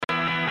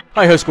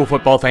Hi, high school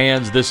football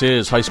fans. This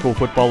is High School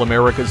Football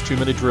America's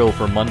 2-Minute Drill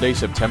for Monday,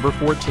 September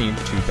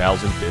 14th,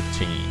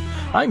 2015.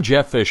 I'm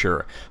Jeff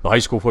Fisher. The High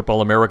School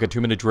Football America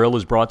 2-Minute Drill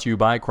is brought to you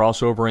by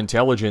Crossover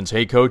Intelligence.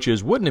 Hey,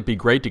 coaches, wouldn't it be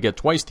great to get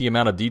twice the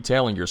amount of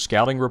detail in your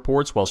scouting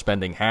reports while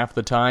spending half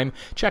the time?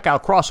 Check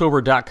out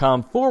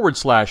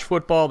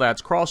crossover.com/football.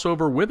 That's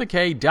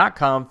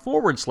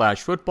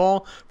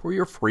crossoverwithak.com/football for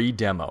your free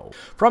demo.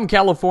 From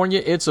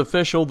California, it's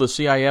official. The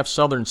CIF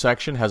Southern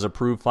Section has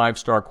approved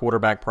 5-star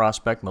quarterback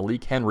prospect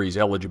Malik Henry's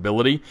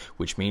eligibility,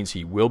 which means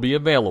he will be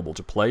available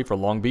to play for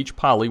Long Beach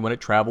Poly when it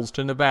travels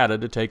to Nevada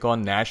to take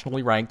on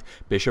nationally ranked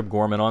Bishop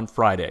Gorman on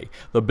Friday.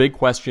 The big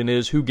question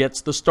is who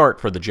gets the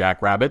start for the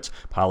Jackrabbits.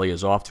 Poly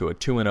is off to a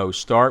 2-0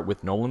 start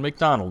with Nolan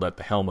McDonald at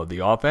the helm of the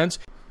offense.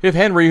 If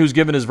Henry, who's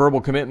given his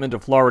verbal commitment to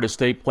Florida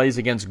State, plays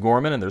against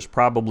Gorman, and there's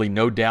probably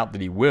no doubt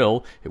that he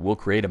will, it will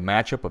create a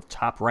matchup of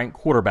top-ranked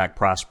quarterback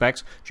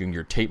prospects.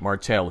 Junior Tate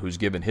Martell, who's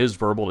given his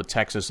verbal to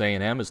Texas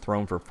A&M, has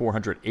thrown for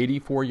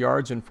 484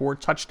 yards and 4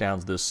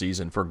 touchdowns this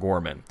season for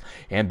Gorman.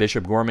 And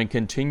Bishop Gorman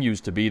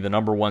continues to be the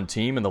number 1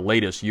 team in the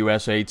latest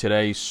USA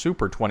Today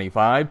Super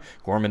 25.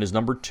 Gorman is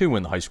number 2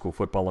 in the High School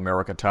Football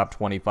America Top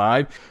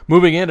 25.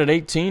 Moving in at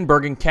 18,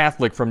 Bergen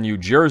Catholic from New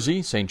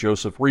Jersey. St.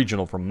 Joseph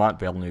Regional from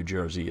Montvale, New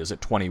Jersey is at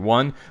 21.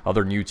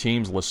 Other new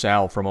teams,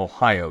 LaSalle from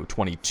Ohio,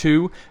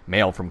 22.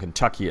 Male from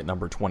Kentucky at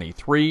number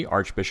 23.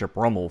 Archbishop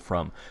Rummel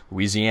from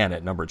Louisiana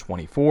at number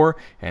 24.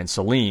 And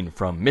Saline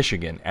from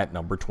Michigan at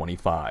number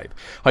 25.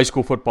 High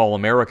School Football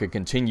America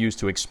continues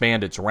to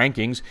expand its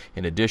rankings.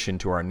 In addition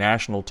to our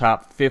national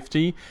top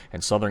 50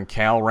 and Southern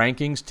Cal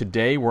rankings,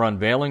 today we're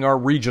unveiling our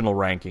regional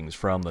rankings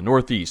from the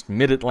Northeast,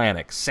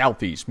 Mid-Atlantic,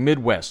 Southeast,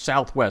 Midwest,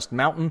 Southwest,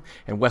 Mountain,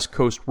 and West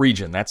Coast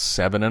region. That's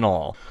 7 in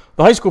all.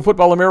 The High School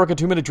Football America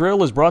 2-Minute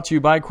Drill is brought to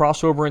you by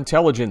Crossover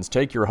Intelligence.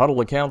 Take your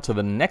Huddle account to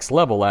the next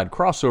level. Add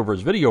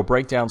Crossover's video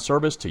breakdown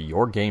service to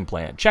your game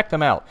plan. Check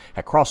them out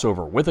at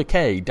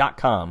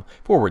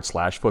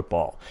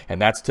crossoverwithak.com/football.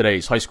 And that's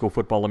today's High School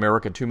Football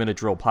America 2-Minute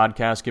Drill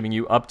podcast, giving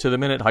you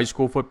up-to-the-minute high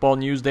school football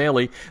news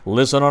daily.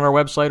 Listen on our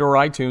website or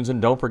iTunes,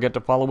 and don't forget to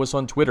follow us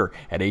on Twitter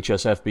at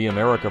HSFB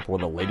America for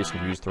the latest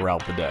news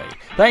throughout the day.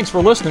 Thanks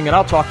for listening, and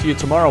I'll talk to you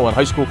tomorrow on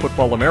High School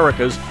Football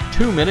America's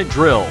 2-Minute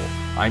Drill.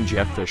 I'm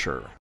Jeff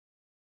Fisher.